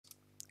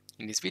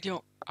In this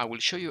video, I will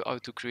show you how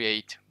to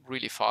create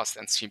really fast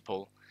and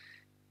simple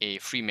a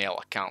free mail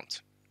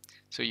account.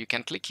 So you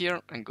can click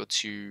here and go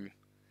to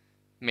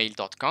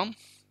mail.com,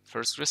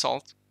 first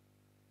result,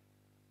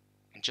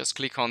 and just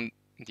click on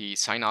the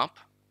sign up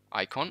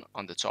icon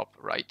on the top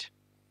right.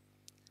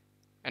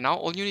 And now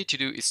all you need to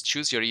do is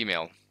choose your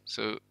email.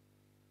 So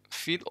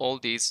feed all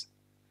these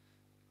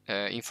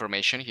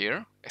information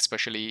here,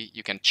 especially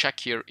you can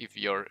check here if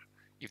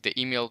the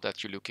email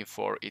that you're looking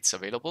for is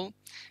available,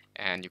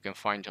 and you can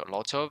find a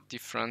lot of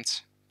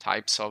different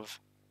types of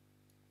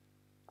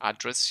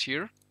address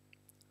here.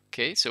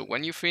 Okay, so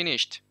when you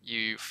finished,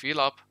 you fill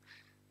up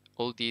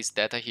all these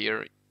data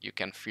here. You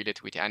can fill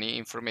it with any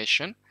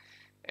information,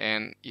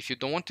 and if you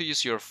don't want to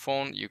use your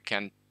phone, you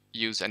can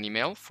use an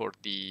email for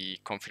the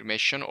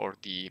confirmation or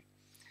the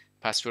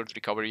password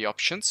recovery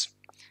options,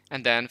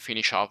 and then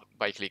finish off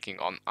by clicking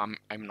on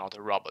I'm not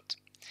a robot.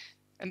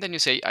 And then you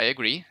say I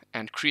agree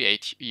and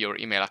create your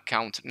email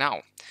account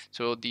now.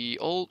 So the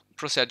whole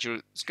procedure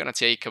is gonna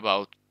take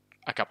about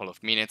a couple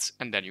of minutes,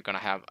 and then you're gonna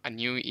have a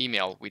new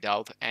email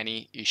without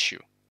any issue.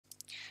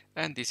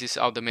 And this is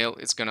how the mail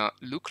is gonna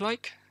look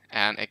like.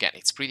 And again,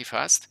 it's pretty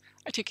fast.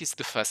 I think it's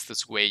the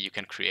fastest way you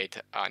can create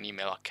an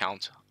email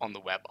account on the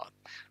web app.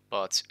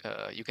 But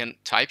you can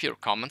type your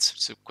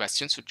comments,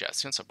 questions,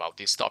 suggestions about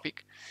this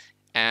topic.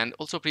 And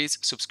also please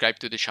subscribe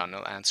to the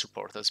channel and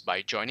support us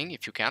by joining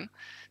if you can.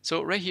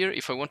 So right here,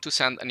 if I want to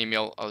send an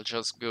email, I'll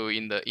just go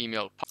in the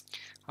email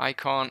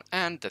icon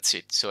and that's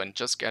it. So and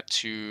just get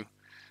to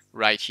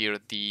write here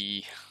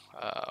the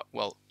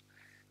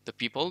the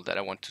people that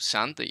I want to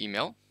send the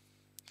email,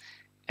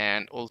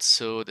 and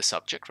also the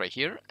subject right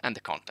here and the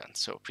content.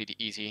 So pretty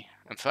easy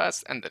and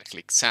fast, and then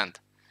click send.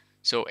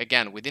 So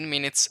again, within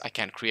minutes I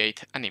can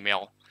create an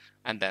email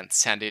and then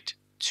send it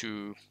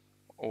to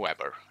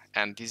whoever.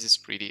 And this is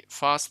pretty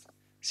fast,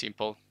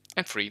 simple,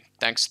 and free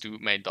thanks to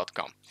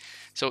mail.com.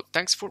 So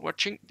thanks for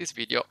watching this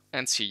video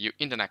and see you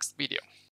in the next video.